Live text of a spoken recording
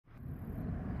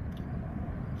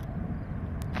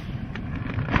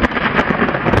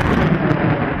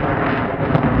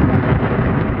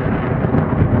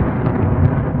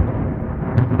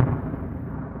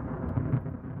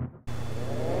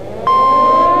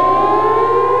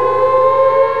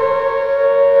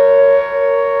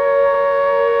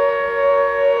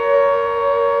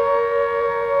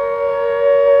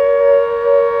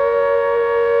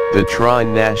The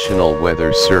Trine National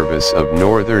Weather Service of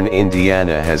Northern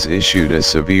Indiana has issued a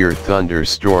severe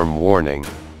thunderstorm warning.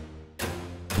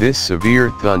 This severe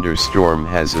thunderstorm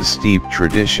has a steep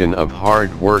tradition of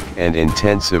hard work and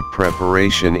intensive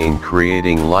preparation in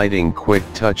creating lightning quick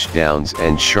touchdowns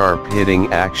and sharp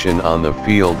hitting action on the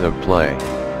field of play.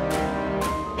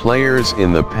 Players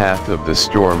in the path of the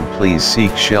storm, please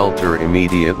seek shelter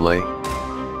immediately.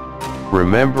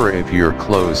 Remember, if you're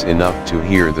close enough to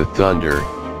hear the thunder,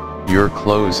 you're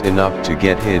close enough to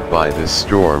get hit by the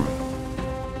storm.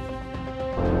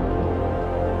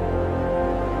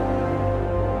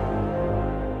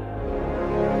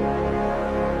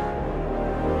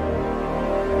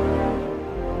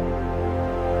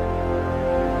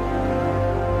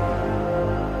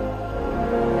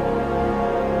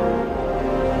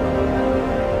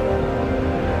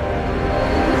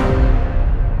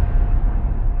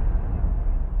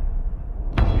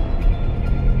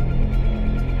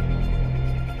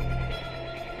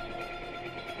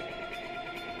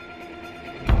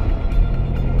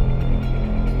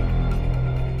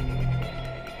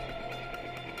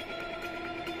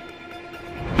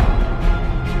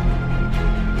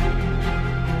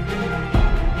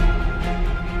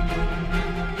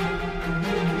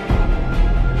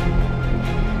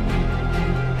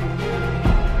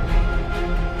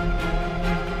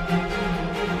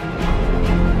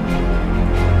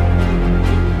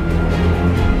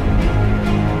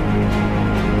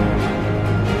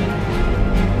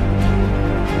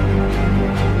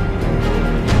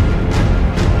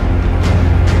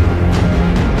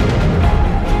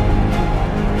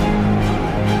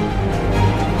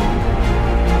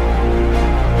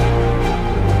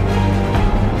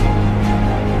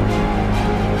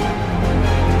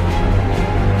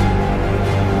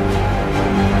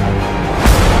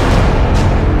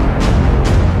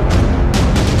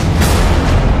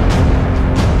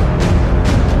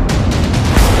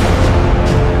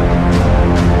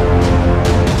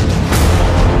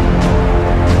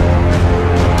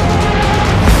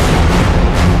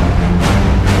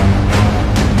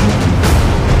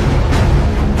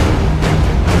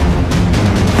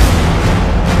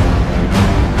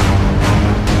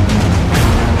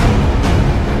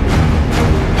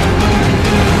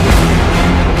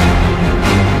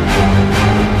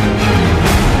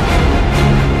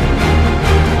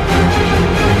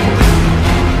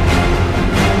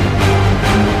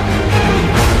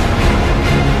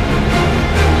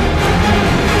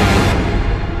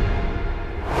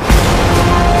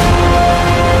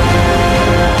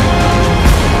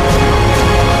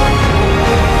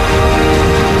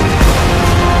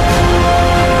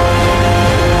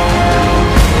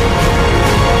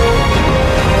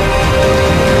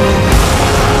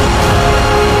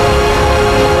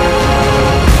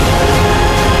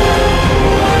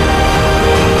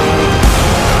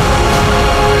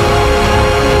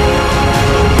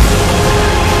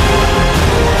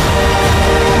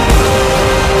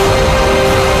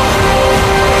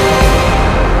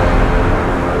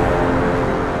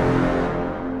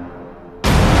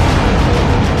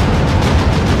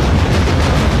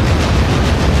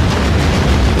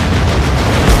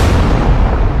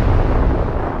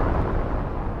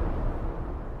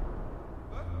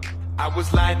 I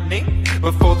was lightning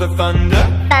before the thunder.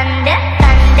 Thunder,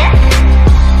 thunder,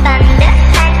 thunder,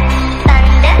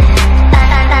 thunder,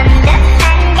 thunder,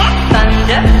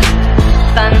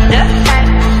 thunder,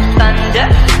 thunder,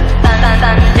 thunder,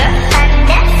 thunder,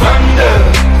 Thunder,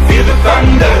 feel the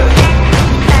thunder.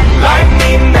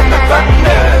 Lightning and the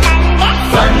thunder.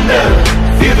 Thunder,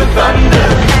 feel the thunder.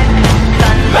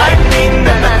 Lightning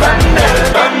and the thunder.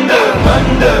 Thunder,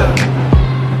 thunder,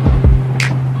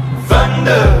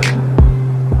 thunder.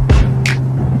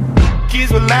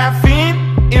 Kids were laughing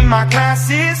in my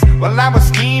classes while I was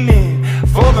scheming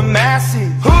for the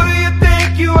masses. Who do you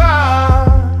think you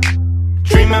are?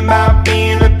 Dreaming about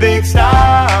being a big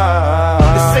star.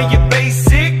 They say you're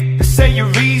basic, they say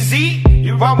you're easy.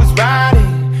 You're always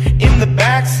riding in the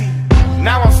backseat.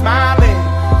 Now I'm smiling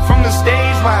from the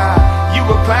stage while you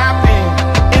were clapping.